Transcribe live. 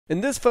In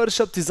this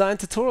Photoshop design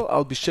tutorial,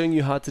 I'll be showing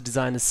you how to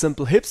design a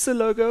simple hipster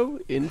logo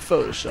in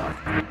Photoshop.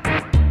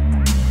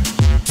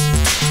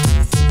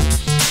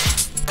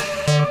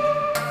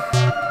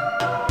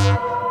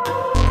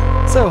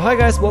 So hi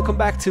guys, welcome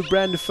back to a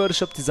brand new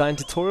Photoshop design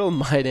tutorial.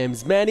 My name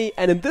is Manny,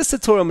 and in this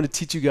tutorial I'm going to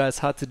teach you guys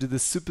how to do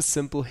this super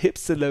simple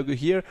hipster logo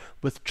here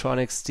with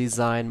Tronix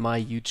Design, my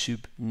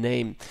YouTube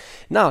name.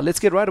 Now let's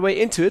get right away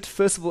into it.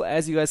 First of all,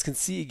 as you guys can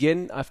see,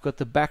 again I've got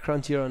the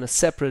background here on a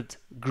separate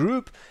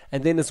group,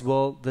 and then as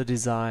well the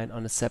design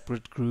on a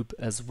separate group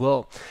as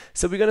well.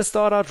 So we're going to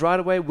start out right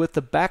away with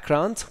the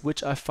background,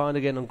 which I found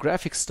again on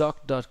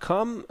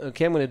graphicstock.com.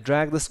 Okay, I'm going to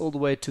drag this all the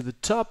way to the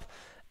top,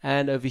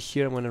 and over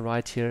here I'm going to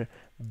write here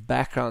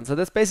background. So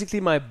that's basically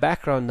my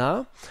background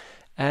now.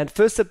 And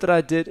first step that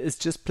I did is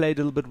just played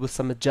a little bit with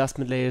some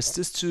adjustment layers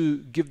just to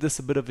give this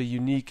a bit of a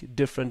unique,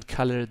 different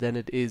color than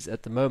it is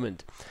at the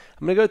moment.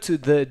 I'm going to go to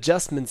the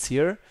adjustments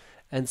here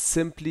and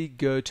simply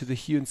go to the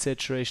hue and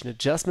saturation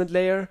adjustment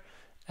layer,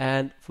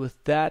 and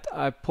with that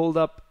I pulled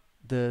up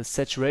the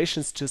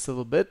saturations just a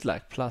little bit,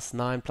 like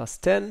 +9,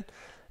 +10.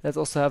 Let's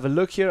also have a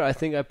look here. I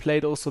think I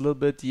played also a little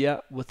bit,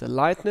 with the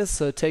lightness,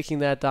 so taking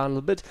that down a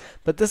little bit.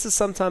 But this is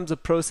sometimes a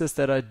process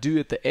that I do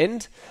at the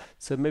end,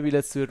 so maybe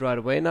let's do it right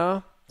away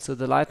now. So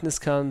the lightness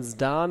comes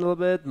down a little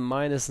bit,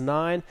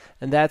 -9,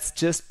 and that's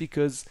just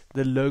because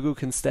the logo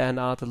can stand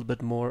out a little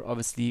bit more,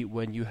 obviously,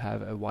 when you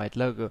have a white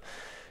logo.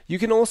 You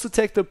can also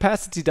take the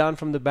opacity down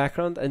from the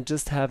background and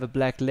just have a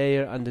black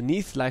layer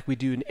underneath, like we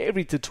do in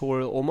every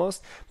tutorial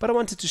almost, but I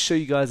wanted to show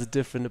you guys a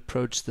different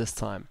approach this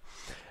time.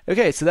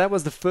 Okay, so that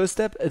was the first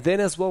step. Then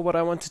as well, what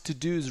I wanted to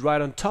do is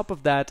right on top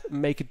of that,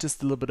 make it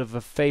just a little bit of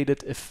a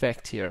faded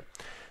effect here.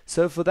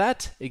 So for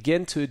that,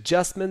 again to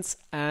adjustments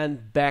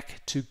and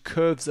back to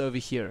curves over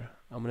here.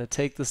 I'm going to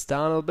take this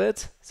down a little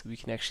bit so we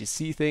can actually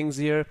see things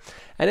here.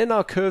 And in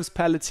our curves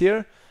palette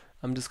here,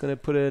 I'm just going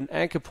to put an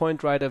anchor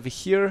point right over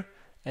here.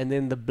 And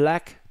then the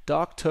black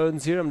dark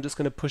tones here, I'm just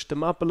going to push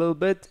them up a little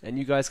bit. And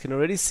you guys can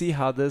already see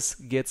how this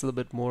gets a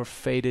little bit more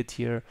faded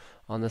here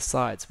on the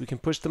sides. We can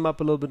push them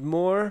up a little bit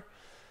more.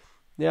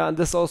 Yeah, and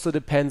this also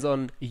depends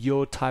on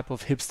your type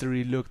of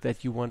hipstery look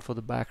that you want for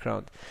the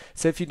background.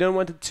 So if you don't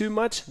want it too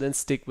much, then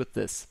stick with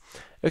this.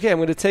 Okay, I'm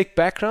going to take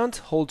background,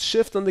 hold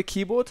shift on the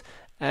keyboard,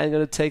 and I'm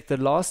going to take the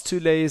last two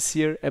layers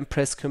here and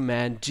press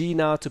Command G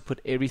now to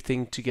put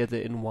everything together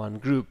in one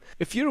group.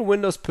 If you're a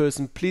Windows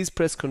person, please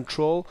press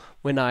Control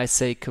when I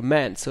say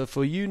Command. So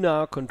for you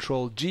now,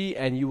 Control G,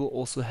 and you will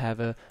also have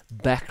a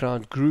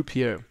background group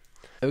here.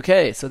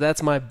 Okay, so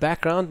that's my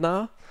background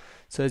now.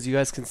 So as you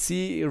guys can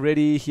see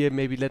already here,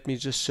 maybe let me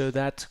just show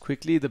that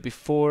quickly, the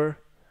before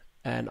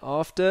and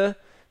after,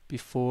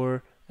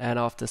 before and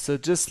after. So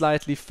just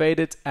slightly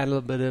faded and a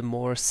little bit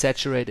more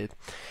saturated.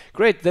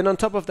 Great, then on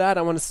top of that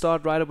I want to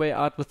start right away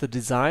out with the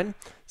design.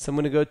 So I'm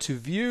going to go to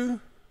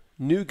View,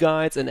 New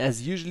Guides, and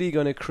as usually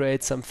going to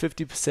create some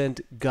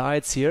 50%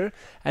 guides here.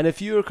 And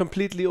if you are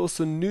completely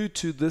also new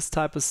to this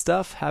type of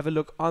stuff, have a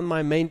look on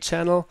my main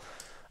channel.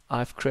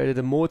 I've created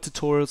more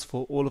tutorials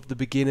for all of the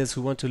beginners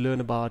who want to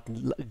learn about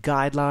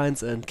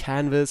guidelines and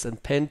canvas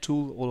and pen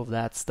tool, all of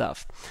that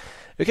stuff.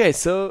 Okay,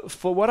 so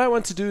for what I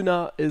want to do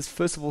now is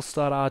first of all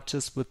start out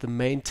just with the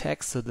main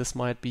text. So this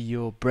might be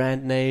your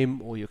brand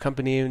name or your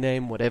company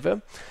name,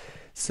 whatever.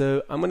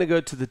 So I'm going to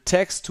go to the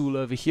text tool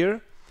over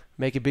here,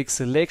 make a big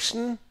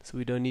selection so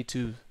we don't need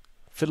to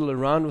fiddle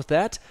around with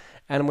that.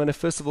 And I'm going to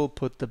first of all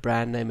put the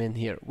brand name in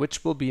here,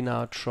 which will be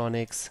now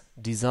Tronix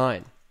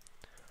Design.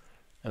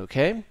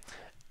 Okay.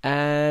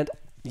 And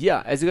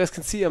yeah, as you guys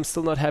can see, I'm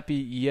still not happy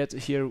yet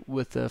here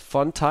with the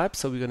font type,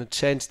 so we're going to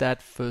change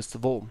that first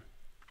of all.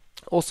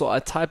 Also, I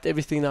typed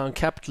everything now in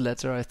capital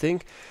letter, I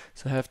think,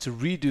 so I have to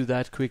redo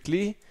that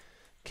quickly.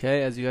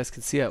 Okay, as you guys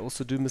can see, I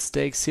also do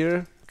mistakes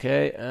here.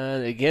 Okay,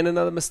 and again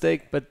another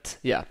mistake, but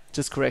yeah,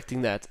 just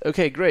correcting that.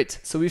 Okay, great.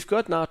 So we've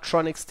got now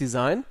Tronix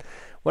Design.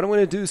 What I'm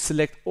going to do is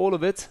select all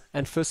of it,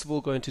 and first of all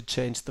going to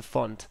change the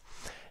font.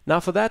 Now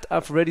for that,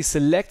 I've already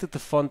selected the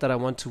font that I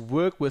want to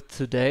work with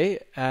today,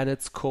 and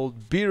it's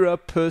called Bira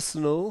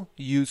Personal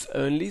Use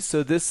Only.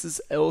 So this is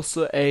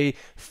also a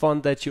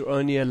font that you're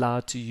only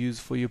allowed to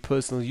use for your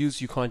personal use.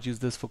 You can't use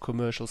this for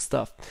commercial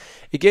stuff.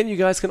 Again, you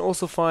guys can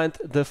also find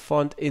the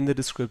font in the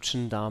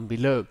description down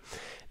below.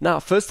 Now,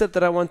 first step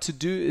that I want to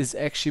do is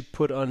actually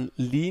put on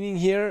leaning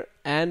here,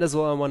 and as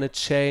well I want to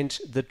change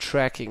the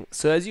tracking.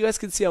 So as you guys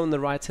can see on the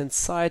right hand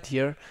side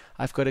here,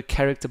 I've got a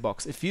character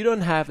box. If you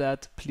don't have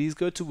that, please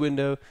go to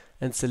Window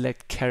and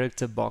select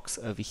character box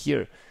over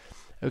here.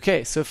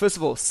 Okay, so first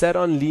of all, set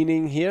on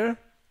leaning here.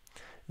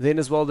 Then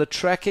as well the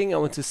tracking, I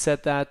want to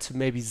set that to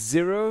maybe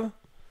 0.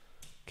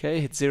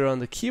 Okay, hit 0 on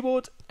the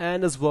keyboard,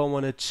 and as well I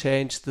want to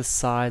change the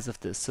size of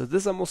this. So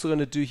this I'm also going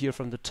to do here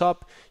from the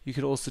top. You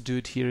can also do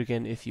it here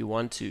again if you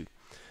want to.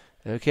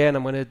 Okay, and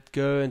I'm going to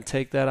go and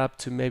take that up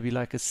to maybe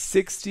like a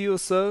 60 or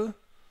so.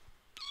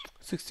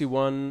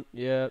 61,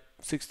 yeah,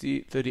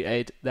 60,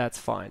 38, that's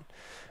fine.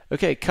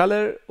 Okay,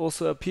 color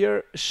also up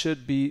here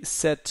should be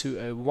set to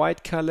a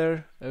white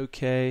color.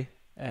 Okay,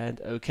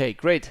 and okay,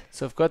 great.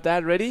 So I've got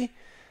that ready.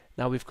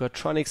 Now we've got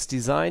Tronix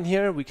Design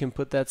here. We can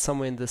put that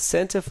somewhere in the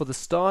center for the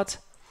start.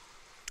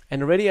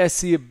 And already I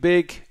see a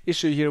big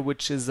issue here,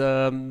 which is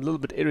a little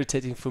bit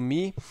irritating for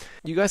me.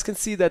 You guys can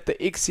see that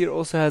the X here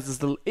also has this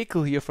little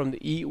ickle here from the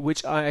E,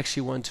 which I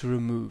actually want to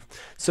remove.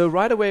 So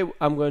right away,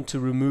 I'm going to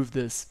remove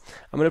this.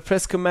 I'm going to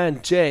press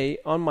Command J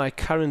on my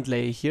current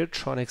layer here,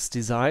 Tronix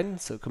Design.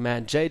 So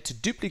Command J to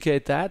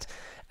duplicate that.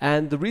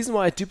 And the reason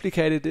why I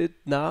duplicated it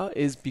now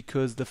is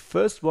because the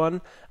first one,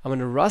 I'm going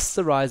to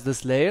rasterize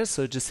this layer.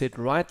 So just hit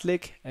right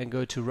click and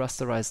go to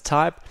rasterize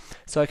type.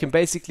 So I can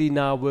basically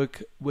now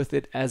work with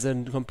it as a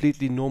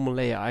completely normal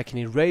layer. I can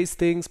erase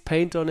things,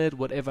 paint on it,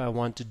 whatever I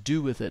want to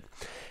do with it.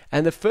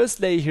 And the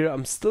first layer here,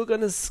 I'm still going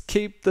to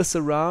keep this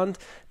around.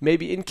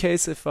 Maybe in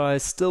case if I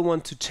still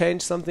want to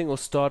change something or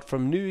start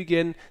from new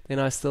again, then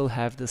I still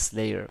have this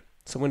layer.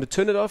 So I'm going to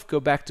turn it off, go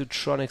back to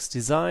Tronix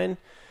Design,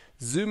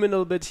 zoom in a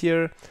little bit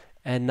here.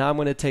 And now I'm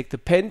going to take the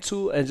pen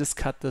tool and just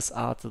cut this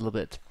out a little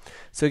bit.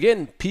 So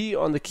again, P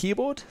on the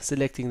keyboard,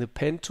 selecting the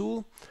pen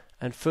tool.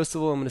 And first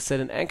of all, I'm going to set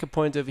an anchor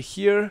point over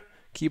here.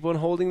 Keep on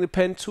holding the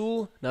pen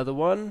tool. Another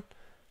one.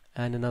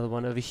 And another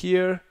one over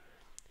here.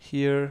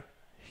 Here.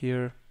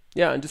 Here.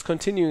 Yeah, and just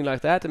continuing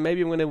like that. And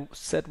maybe I'm going to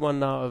set one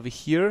now over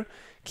here.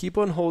 Keep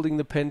on holding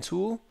the pen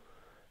tool.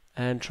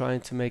 And trying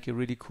to make a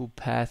really cool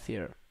path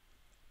here.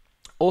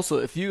 Also,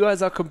 if you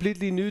guys are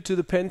completely new to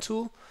the pen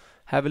tool,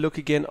 have a look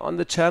again on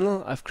the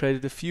channel. I've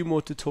created a few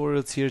more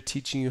tutorials here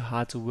teaching you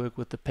how to work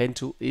with the pen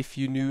tool if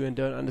you're new and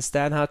don't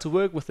understand how to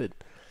work with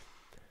it.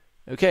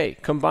 Okay,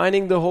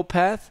 combining the whole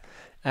path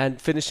and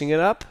finishing it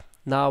up.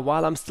 Now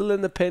while I'm still in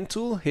the pen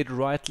tool, hit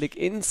right click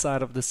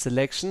inside of the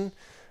selection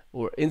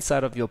or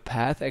inside of your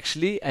path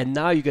actually, and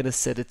now you're going to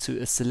set it to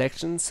a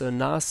selection. So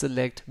now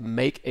select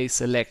make a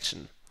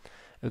selection.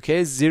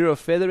 Okay, zero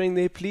feathering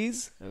there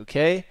please.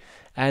 Okay,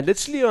 and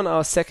literally on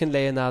our second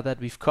layer now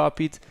that we've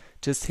copied,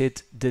 just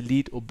hit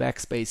delete or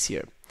backspace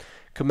here.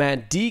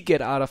 Command D,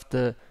 get out of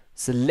the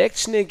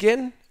selection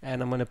again,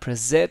 and I'm going to press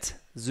Z,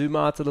 zoom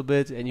out a little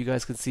bit, and you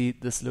guys can see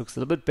this looks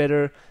a little bit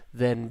better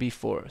than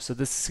before. So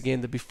this is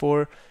again the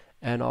before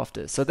and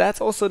after. So that's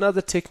also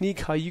another technique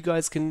how you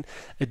guys can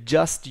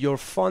adjust your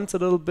font a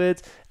little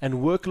bit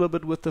and work a little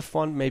bit with the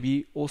font,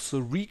 maybe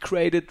also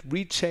recreate it,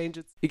 rechange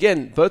it.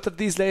 Again, both of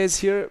these layers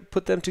here,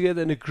 put them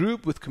together in a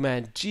group with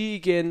Command G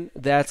again.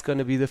 That's going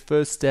to be the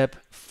first step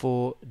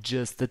for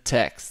just the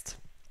text.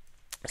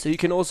 So you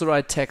can also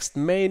write text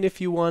main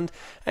if you want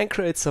and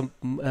create some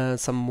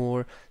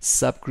more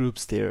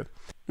subgroups there.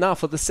 Now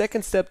for the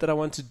second step that I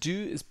want to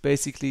do is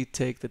basically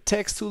take the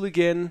text tool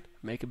again,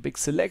 make a big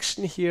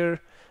selection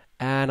here,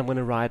 and I'm going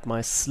to write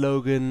my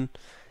slogan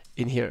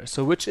in here.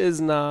 So which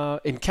is now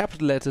in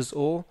capital letters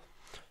all,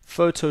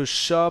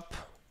 Photoshop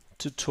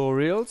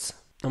tutorials.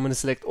 I'm going to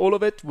select all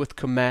of it with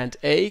Command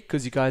A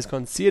because you guys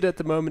can't see it at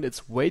the moment.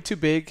 It's way too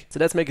big. So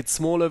let's make it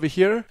small over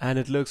here. And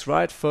it looks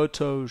right.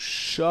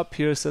 Photoshop,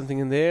 here's something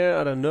in there.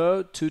 I don't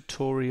know.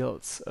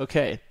 Tutorials.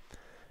 Okay.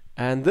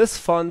 And this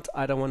font,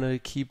 I don't want to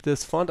keep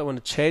this font. I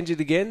want to change it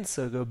again.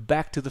 So go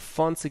back to the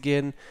fonts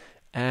again.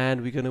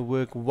 And we're going to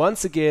work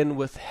once again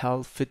with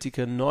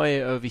Helvetica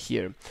Neue over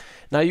here.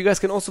 Now you guys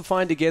can also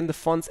find again the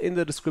fonts in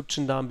the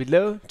description down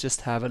below.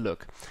 Just have a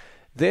look.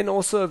 Then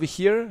also over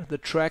here, the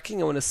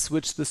tracking, I want to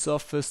switch this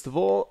off first of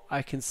all.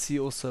 I can see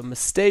also a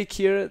mistake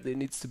here. There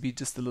needs to be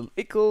just a little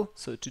ickle.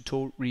 So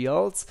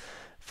tutorials,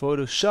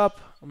 Photoshop.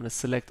 I'm going to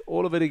select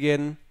all of it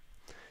again.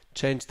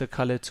 Change the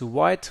color to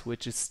white,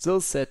 which is still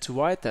set to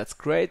white. That's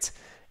great.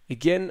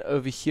 Again,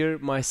 over here,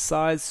 my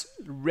size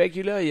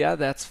regular. Yeah,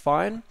 that's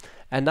fine.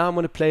 And now I'm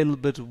going to play a little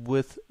bit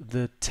with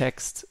the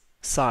text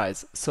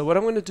size. So what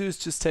I'm going to do is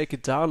just take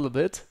it down a little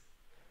bit.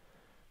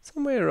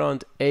 Somewhere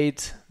around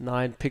 8,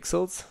 9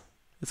 pixels.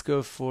 Let's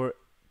go for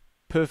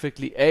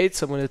perfectly 8.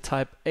 So I'm going to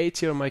type 8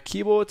 here on my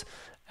keyboard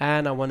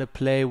and I want to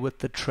play with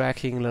the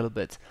tracking a little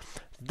bit.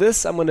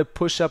 This I'm going to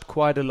push up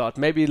quite a lot,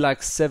 maybe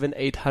like 700,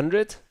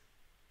 800.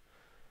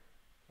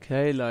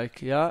 Okay,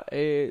 like, yeah,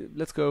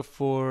 let's go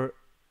for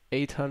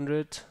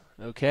 800.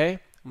 Okay,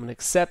 I'm going to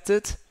accept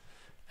it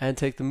and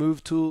take the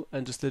move tool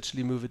and just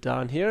literally move it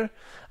down here.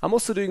 I'm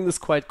also doing this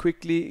quite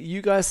quickly.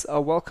 You guys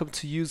are welcome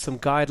to use some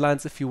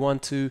guidelines if you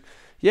want to.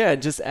 Yeah,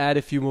 just add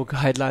a few more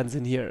guidelines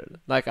in here,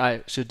 like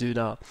I should do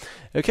now.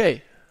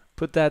 Okay,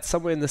 put that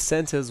somewhere in the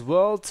center as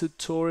well.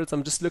 Tutorials,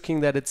 I'm just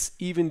looking that it's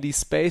evenly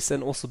spaced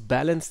and also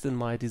balanced in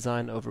my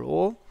design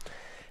overall.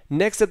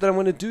 Next step that I'm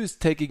going to do is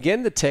take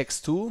again the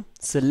text tool,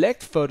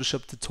 select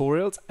Photoshop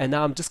tutorials, and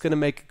now I'm just going to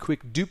make a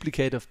quick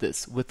duplicate of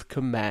this with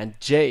Command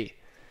J.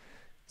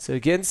 So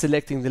again,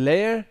 selecting the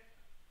layer,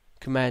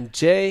 Command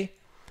J,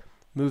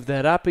 move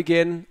that up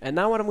again, and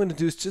now what I'm going to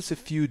do is just a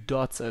few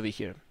dots over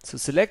here. So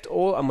select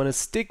all, I'm going to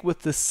stick with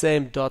the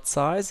same dot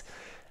size,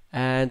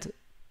 and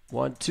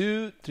 1,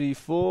 2, 3,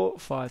 4,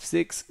 5,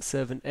 6,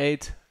 7,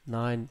 8,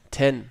 9,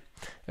 10.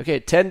 Okay,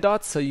 10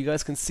 dots, so you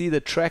guys can see the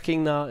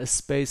tracking now is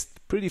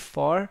spaced pretty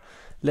far.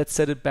 Let's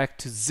set it back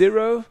to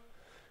 0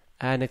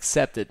 and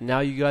accept it. Now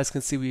you guys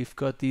can see we've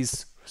got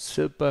these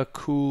super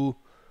cool,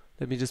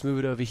 Let me just move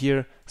it over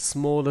here.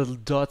 Small little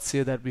dots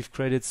here that we've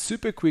created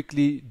super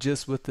quickly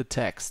just with the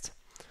text.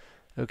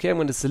 Okay, I'm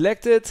going to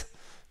select it,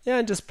 yeah,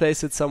 and just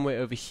place it somewhere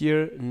over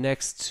here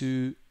next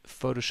to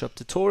Photoshop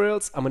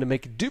tutorials. I'm going to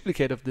make a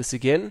duplicate of this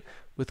again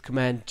with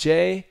Command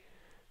J,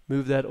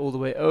 move that all the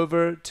way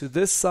over to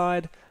this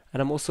side,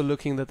 and I'm also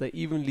looking that they're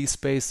evenly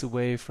spaced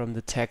away from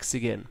the text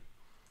again.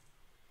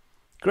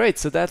 Great,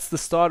 so that's the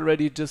start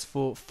ready just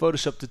for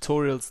Photoshop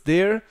tutorials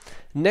there.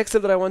 Next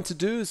step that I want to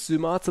do is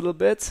zoom out a little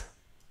bit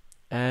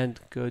and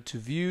go to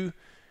View,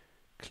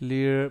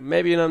 Clear.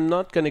 Maybe I'm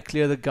not going to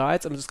clear the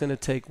guides. I'm just going to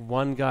take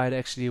one guide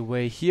actually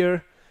away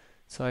here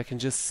so I can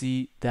just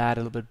see that a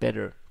little bit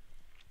better.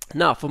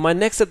 Now, for my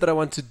next step that I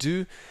want to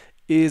do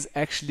is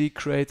actually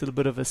create a little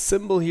bit of a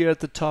symbol here at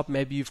the top.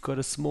 Maybe you've got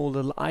a small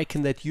little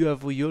icon that you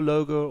have for your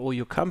logo or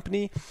your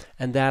company,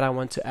 and that I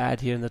want to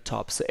add here in the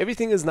top. So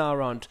everything is now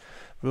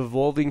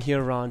revolving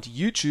here around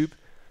YouTube.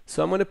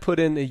 So I'm going to put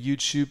in a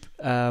YouTube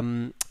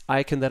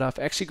icon that I've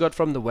actually got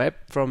from the web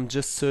from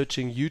just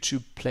searching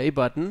YouTube play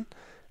button,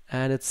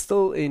 and it's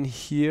still in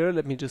here.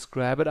 Let me just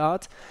grab it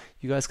out.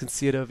 You guys can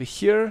see it over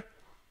here.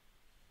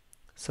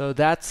 So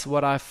that's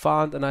what I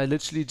found, and I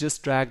literally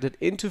just dragged it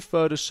into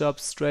Photoshop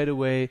straight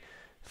away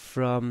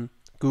from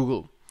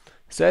Google.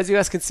 So as you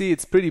guys can see,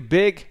 it's pretty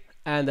big,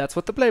 and that's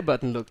what the play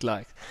button looked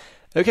like.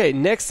 Okay,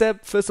 next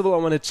step, first of all, I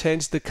want to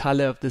change the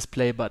color of this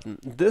play button.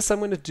 This I'm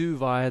going to do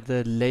via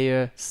the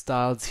layer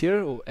styles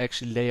here, or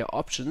actually layer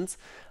options.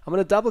 I'm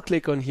going to double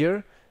click on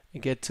here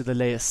and get to the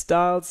layer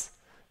styles,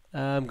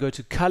 go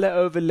to color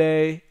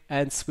overlay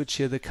and switch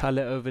here the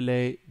color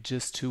overlay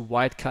just to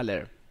white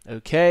color.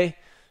 Okay,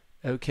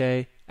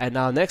 and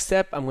now next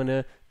step, I'm going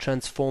to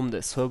transform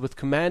this. So with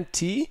Command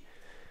T,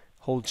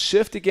 hold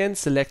Shift again,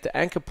 select the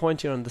anchor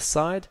point here on the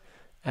side,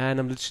 and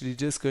I'm literally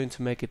just going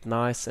to make it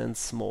nice and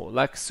small,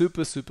 like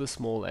super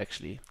small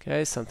actually.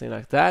 Okay, something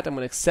like that. I'm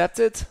going to accept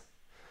it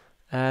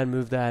and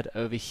move that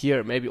over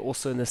here, maybe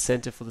also in the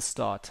center for the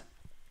start.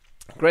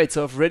 Great,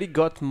 so I've already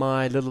got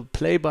my little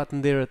play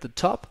button there at the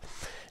top.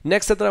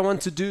 Next step that I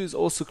want to do is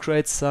also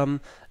create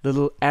some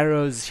little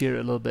arrows here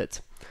a little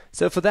bit.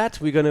 So for that,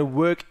 we're going to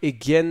work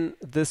again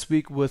this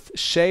week with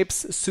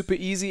shapes, super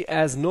easy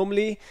as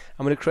normally.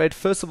 I'm going to create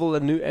first of all a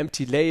new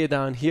empty layer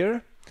down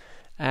here,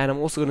 and I'm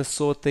also going to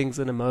sort things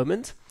in a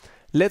moment.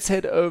 Let's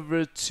head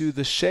over to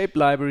the shape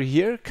library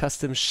here,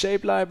 custom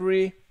shape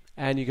library,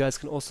 and you guys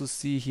can also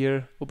see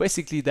here, well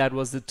basically that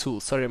was the tool.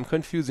 Sorry, I'm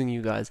confusing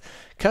you guys.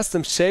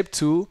 Custom shape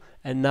tool,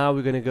 and now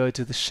we're going to go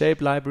to the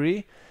shape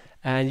library.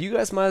 And you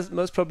guys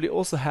most probably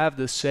also have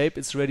this shape.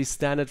 It's already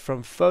standard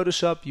from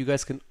Photoshop. You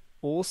guys can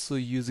also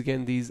use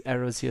again these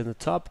arrows here on the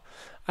top.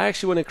 I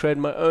actually want to create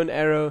my own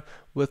arrow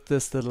with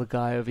this little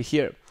guy over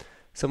here.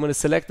 So I'm going to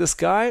select this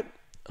guy,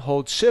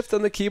 hold Shift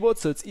on the keyboard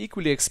so it's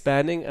equally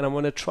expanding, and I'm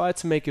going to try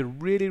to make a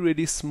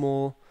really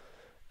small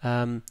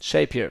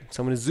shape here.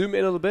 So I'm going to zoom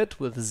in a little bit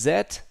with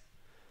Z,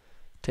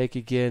 take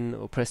again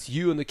or press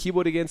U on the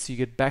keyboard again so you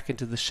get back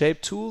into the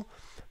shape tool.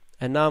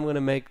 And now I'm going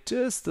to make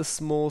just a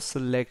small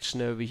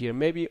selection over here,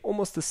 maybe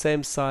almost the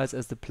same size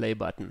as the play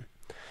button.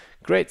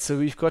 Great, so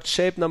we've got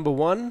shape number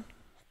one.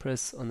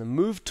 Press on the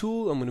move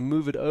tool. I'm going to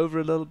move it over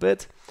a little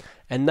bit.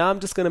 And now I'm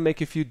just going to make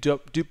a few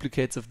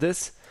duplicates of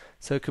this.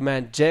 So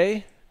Command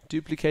J,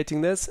 duplicating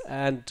this,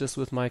 and just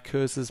with my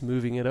cursors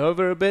moving it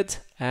over a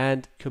bit.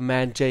 And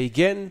Command J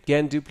again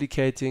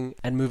duplicating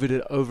and moving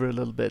it over a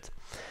little bit.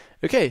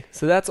 Okay,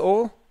 so that's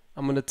all.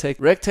 I'm going to take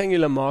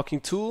rectangular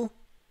marking tool.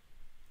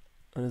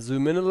 I'm going to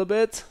zoom in a little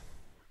bit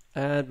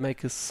and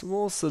make a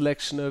small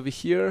selection over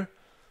here.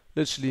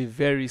 Literally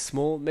very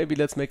small. Maybe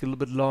let's make it a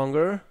little bit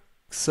longer.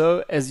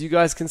 So as you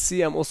guys can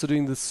see, I'm also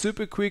doing this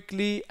super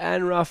quickly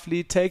and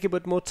roughly. Take a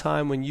bit more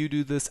time when you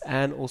do this,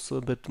 and also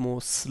a bit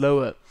more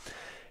slower.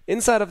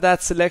 Inside of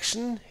that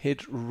selection,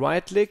 hit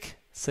right click,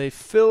 say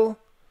fill,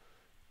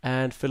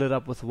 and fill it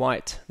up with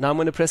white. Now I'm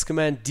going to press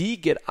Command D,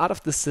 get out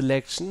of the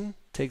selection,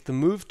 take the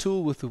move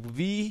tool with the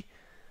V,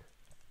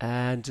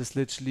 and just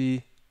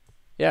literally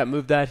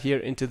move that here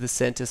into the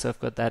center so I've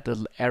got that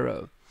little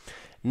arrow.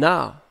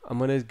 Now I'm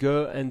going to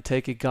go and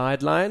take a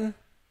guideline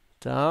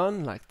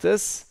down like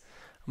this.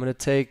 I'm going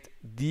to take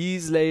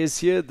these layers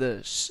here,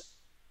 the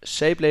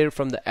shape layer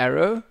from the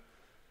arrow,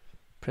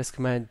 press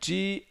Command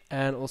G,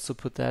 and also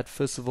put that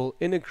first of all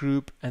in a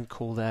group and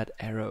call that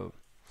arrow.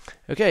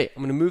 Okay,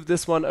 I'm going to move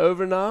this one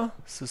over now,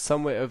 so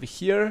somewhere over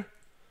here.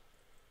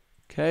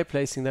 Okay,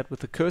 placing that with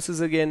the cursors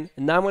again.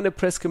 And now I'm going to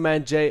press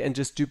Command J and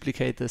just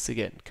duplicate this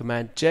again.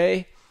 Command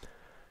J,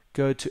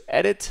 go to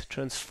Edit,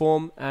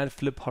 Transform, and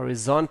flip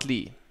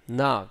horizontally.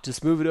 Now,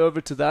 just move it over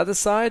to the other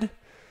side,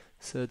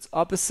 so it's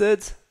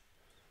opposite.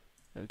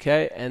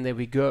 Okay, and there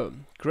we go.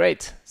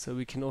 Great. So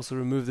we can also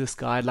remove this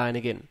guideline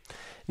again.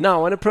 Now,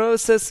 I want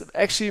to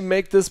actually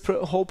make this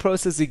whole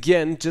process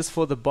again just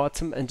for the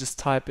bottom, and just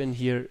type in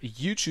here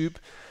YouTube.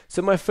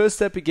 So my first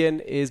step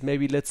again is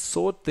maybe let's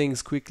sort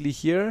things quickly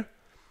here.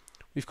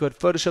 We've got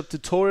Photoshop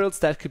tutorials,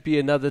 that could be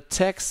another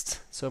text.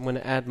 So I'm going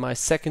to add my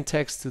second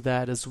text to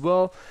that as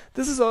well.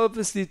 This is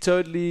obviously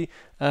totally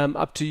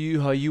up to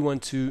you how you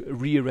want to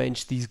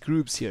rearrange these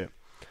groups here.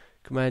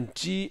 Command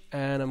G,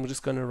 and I'm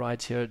just going to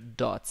write here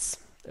dots.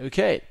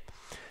 Okay.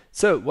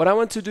 So what I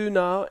want to do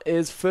now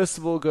is first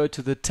of all go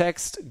to the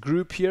text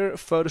group here,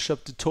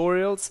 Photoshop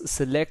Tutorials,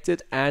 select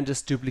it and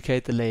just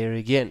duplicate the layer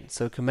again.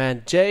 So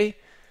Command J,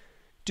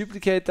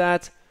 duplicate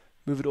that,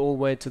 move it all the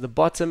way to the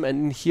bottom,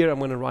 and in here I'm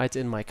going to write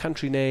in my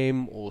country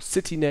name or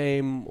city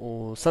name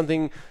or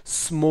something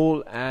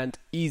small and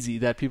easy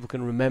that people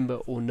can remember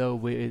or know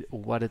where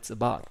or what it's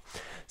about.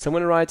 So I'm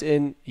going to write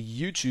in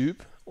YouTube,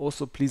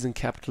 also please in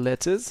capital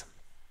letters,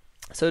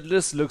 so it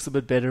just looks a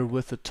bit better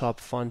with the top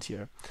font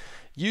here.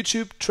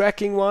 YouTube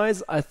tracking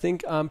wise, I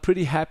think I'm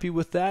pretty happy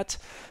with that.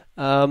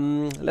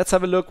 Let's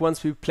have a look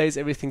once we place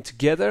everything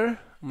together.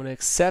 I'm going to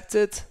accept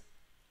it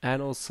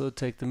and also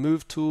take the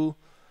move tool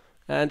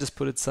and just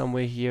put it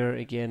somewhere here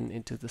again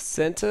into the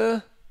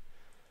center.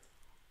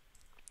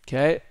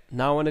 Okay,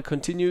 now I want to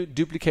continue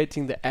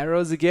duplicating the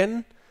arrows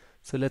again.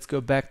 So let's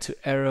go back to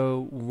arrow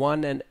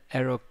 1 and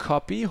arrow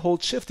copy.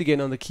 Hold shift again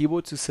on the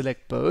keyboard to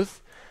select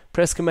both.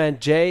 Press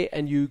Command J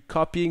and you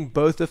copying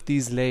both of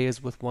these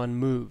layers with one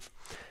move.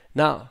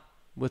 Now,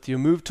 with your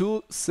move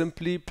tool,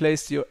 simply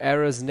place your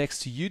arrows next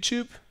to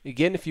YouTube.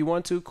 Again, if you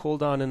want to, call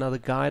down another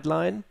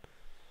guideline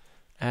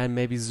and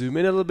maybe zoom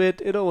in a little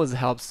bit. It always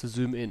helps to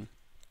zoom in.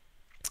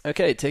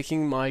 Okay,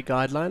 taking my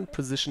guideline,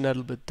 position that a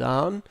little bit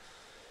down.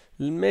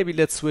 Maybe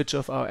let's switch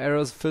off our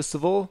arrows first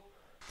of all.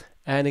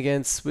 And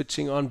again,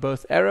 switching on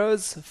both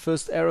arrows.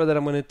 First arrow that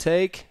I'm going to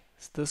take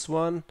is this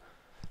one.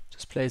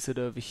 Just place it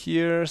over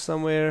here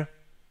somewhere.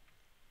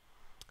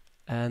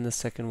 And the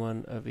second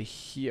one over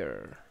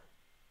here.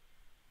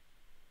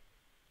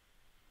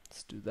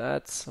 Let's do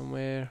that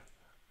somewhere.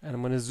 And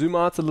I'm going to zoom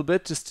out a little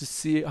bit just to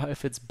see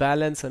if it's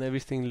balanced and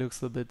everything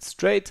looks a little bit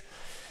straight.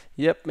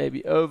 Yep,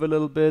 maybe over a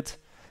little bit.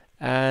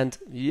 And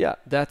yeah,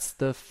 that's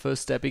the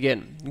first step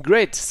again.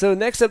 Great. So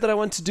next step that I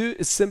want to do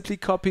is simply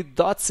copy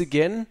dots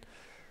again.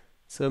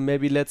 So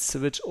maybe let's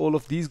switch all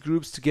of these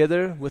groups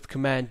together with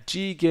Command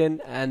G again.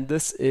 And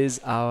this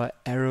is our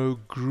arrow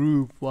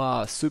group.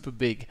 Wow, super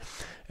big.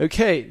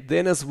 Okay,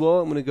 then as well,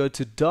 I'm going to go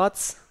to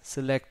dots,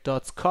 select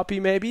dots, copy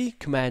maybe,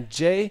 Command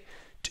J.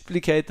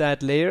 Duplicate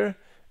that layer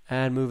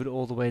and move it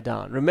all the way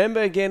down.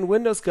 Remember again,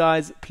 Windows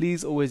guys,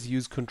 please always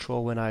use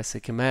Control when I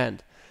say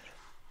Command.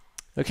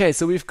 Okay,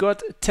 so we've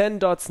got 10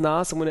 dots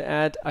now, so I'm going to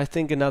add, I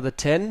think, another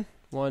 10.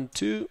 1,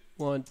 2,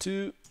 1,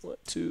 2, 1,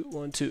 2,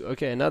 1, 2.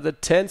 Okay, another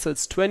 10, so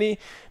it's 20.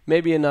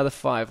 Maybe another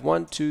 5.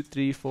 1, 2,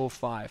 3, 4,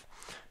 5.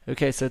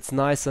 Okay, so it's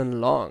nice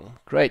and long.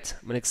 Great.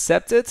 I'm going to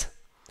accept it.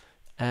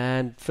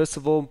 And first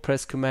of all,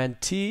 press Command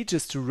T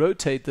just to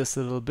rotate this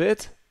a little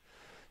bit.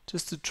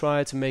 Just to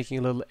try to making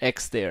a little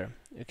X there.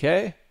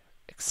 Okay,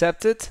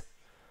 accept it,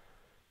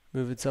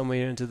 move it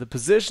somewhere into the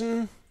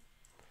position,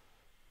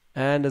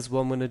 and as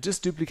well I'm going to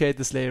just duplicate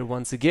this layer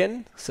once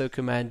again. So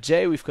Command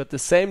J, we've got the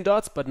same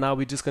dots, but now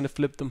we're just going to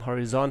flip them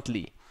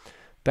horizontally.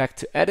 Back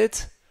to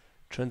Edit,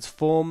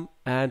 Transform,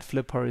 and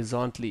Flip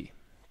horizontally.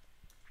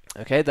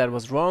 Okay, that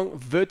was wrong.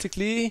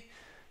 Vertically,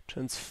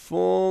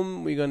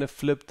 Transform, we're going to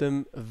flip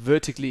them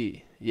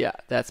vertically. Yeah,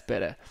 that's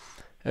better.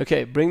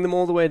 Okay, bring them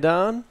all the way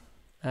down.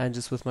 And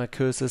just with my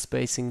cursor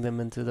spacing them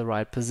into the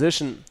right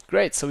position.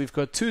 Great, so we've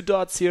got 2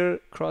 dots here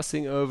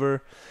crossing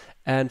over.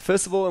 And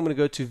first of all, I'm going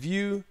to go to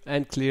View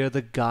and clear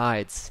the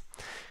guides.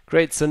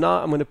 Great, so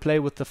now I'm going to play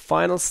with the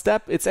final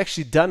step. It's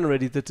actually done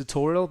already, the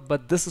tutorial,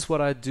 but this is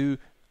what I do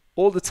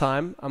all the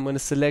time. I'm going to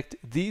select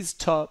these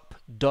top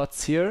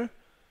dots here.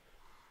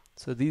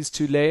 So these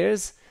 2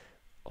 layers.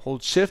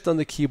 Hold Shift on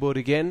the keyboard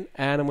again,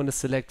 and I'm going to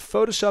select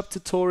Photoshop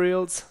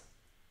Tutorials.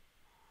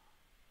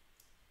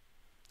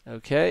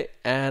 Okay,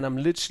 and I'm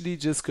literally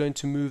just going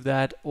to move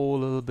that all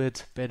a little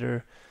bit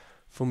better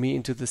for me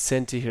into the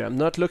center here. I'm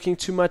not looking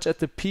too much at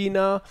the P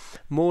now,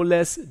 more or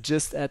less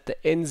just at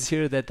the ends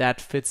here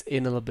that fits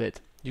in a little bit.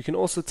 You can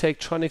also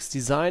take Tronix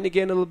Design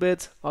again a little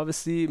bit,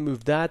 obviously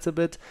move that a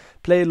bit,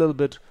 play a little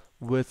bit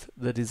with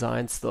the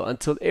design still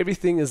until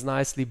everything is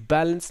nicely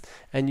balanced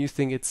and you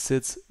think it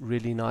sits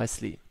really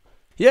nicely.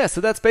 Yeah,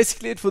 so that's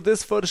basically it for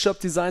this Photoshop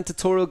design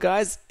tutorial,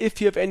 guys. If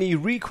you have any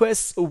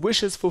requests or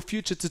wishes for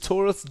future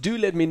tutorials, do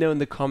let me know in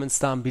the comments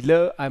down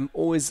below. I'm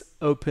always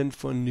open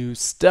for new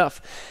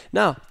stuff.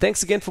 Now,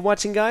 thanks again for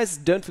watching, guys.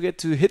 Don't forget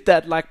to hit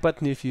that like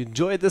button if you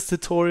enjoyed this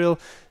tutorial.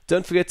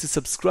 Don't forget to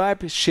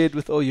subscribe, share it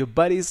with all your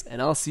buddies,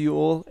 and I'll see you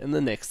all in the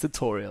next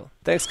tutorial.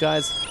 Thanks,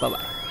 guys.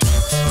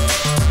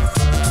 Bye-bye.